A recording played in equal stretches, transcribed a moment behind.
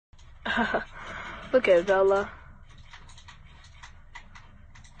Look at Bella.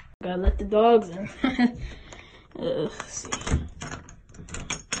 Gotta let the dogs in. Let's see.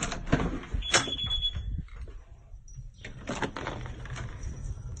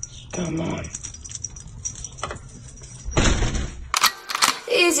 Come on.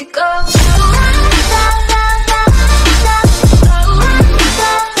 Easy go.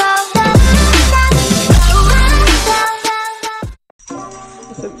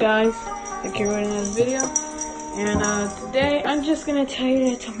 What's up, guys? Thank you for watching this video. And today I'm just gonna tell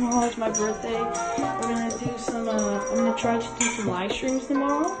you that tomorrow is my birthday. We're gonna do some. I'm gonna try to do some live streams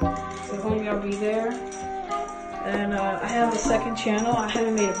tomorrow. So hope y'all be there. And I have a second channel. I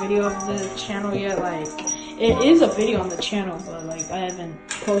haven't made a video of the channel yet. Like, it is a video on the channel, but like I haven't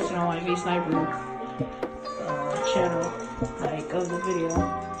posted on my V-Sniper channel, like, of the video.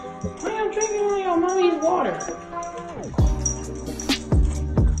 Why am I drinking all your mommy's water?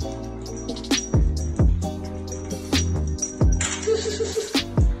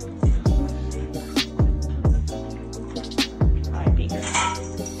 Alright, Peter.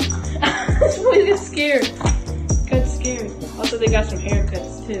 This boy got scared. Got scared. Also, they got some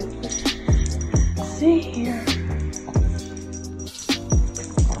haircuts too. Let's see here.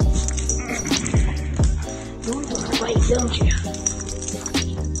 You want to fight, don't you?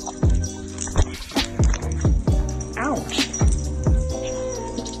 Ouch.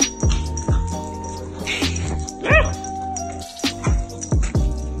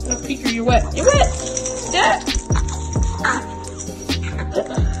 Oh, Peter, you're wet. You're wet! Yeah!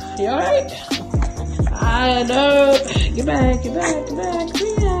 You alright? I know. Get back, get back, get back,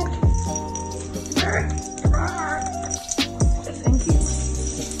 get back. Thank you.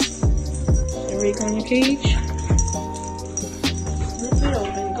 Everybody go in your cage. Let's it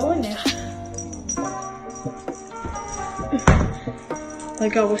open. Go in there.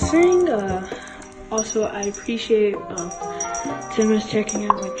 Like I was saying, also I appreciate Tim is checking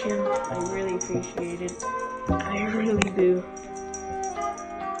out my channel. I really appreciate it. I really do.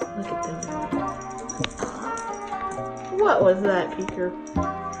 Look at them. What was that, Peter?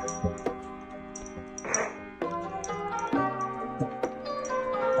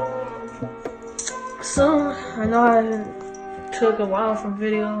 So, I know I took a while from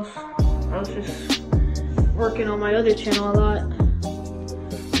videos. I was just working on my other channel a lot.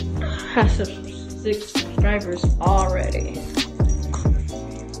 I have 6 subscribers already.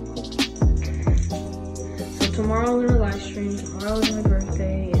 So tomorrow we're gonna live stream. Tomorrow is my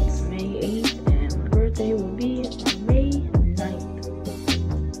birthday. It's May 8th, and my birthday will be on May 9th.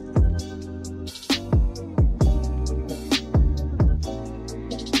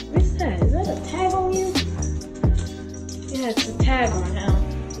 What's that? Is that a tag on you? Yeah, it's a tag on now.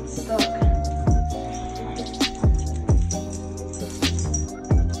 It's stuck.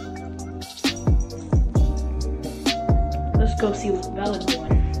 Let's go see what Bella's doing.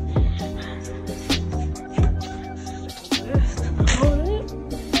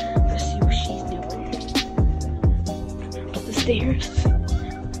 Let's see what she's doing. Up the stairs.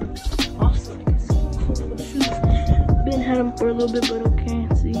 Also, I guess cool shoes. Been had them for a little bit, but okay.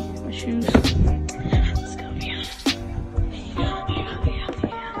 See my shoes. Let's go. Yeah.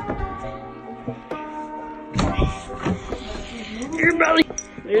 Here, Belly.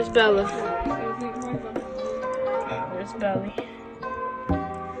 There's Bella. There's Belly.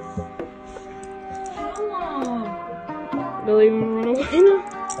 Belly, you wanna run away now?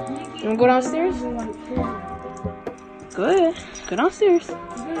 You wanna go downstairs? Go ahead. Go downstairs.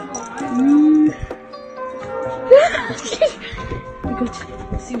 Go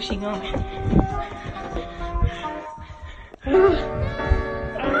see where she going.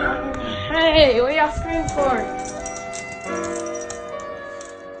 Hey, what y'all screaming for?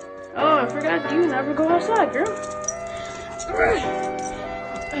 Oh, I forgot you never go outside, girl.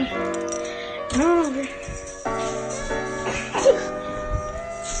 Come on, girl.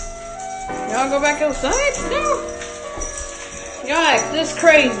 Y'all go back outside? No. Guys, this is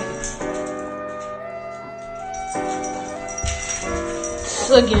crazy.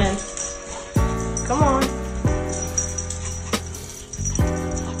 Again. Come on.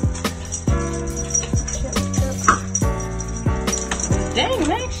 Dang,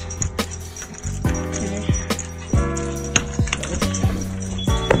 Max. Okay.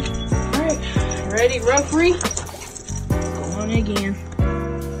 Alright. Ready, run free? Go on again.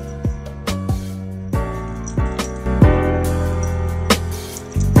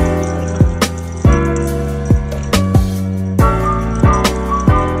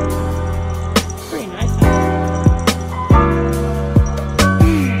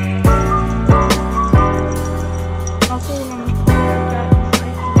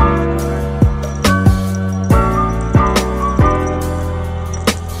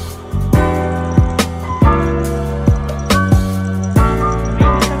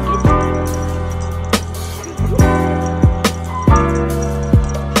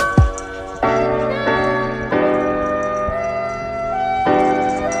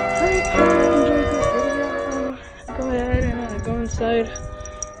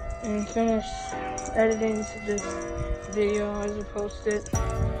 editing to this video as I post it.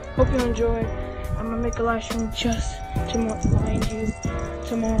 Hope you enjoy. I'm gonna make a live stream just to remind you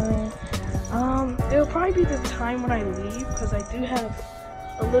tomorrow. It'll probably be the time when I leave because I do have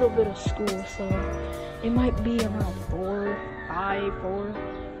a little bit of school, so it might be around 4,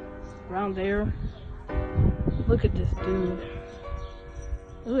 around there. Look at this dude.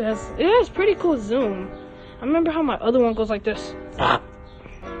 Ooh, it has pretty cool zoom. I remember how my other one goes like this.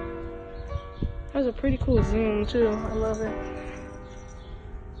 Has a pretty cool zoom too. I love it.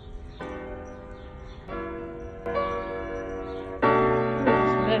 Look at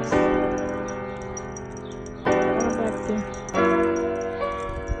this mess. Going back there.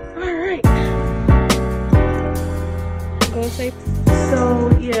 Alright. Go safe. So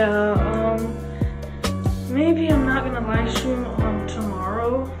yeah, maybe I'm not gonna live stream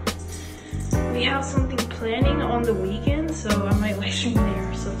tomorrow. We have something planning on the weekend, so I might live stream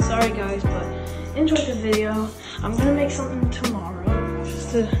there. So sorry guys, but enjoy the video. I'm gonna make something tomorrow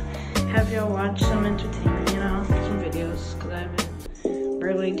just to have y'all watch some entertainment, you know, some videos, because I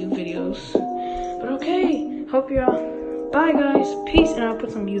rarely do videos. But okay, hope y'all, bye guys, peace, and I'll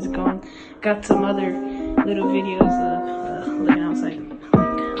put some music on. Got some other little videos of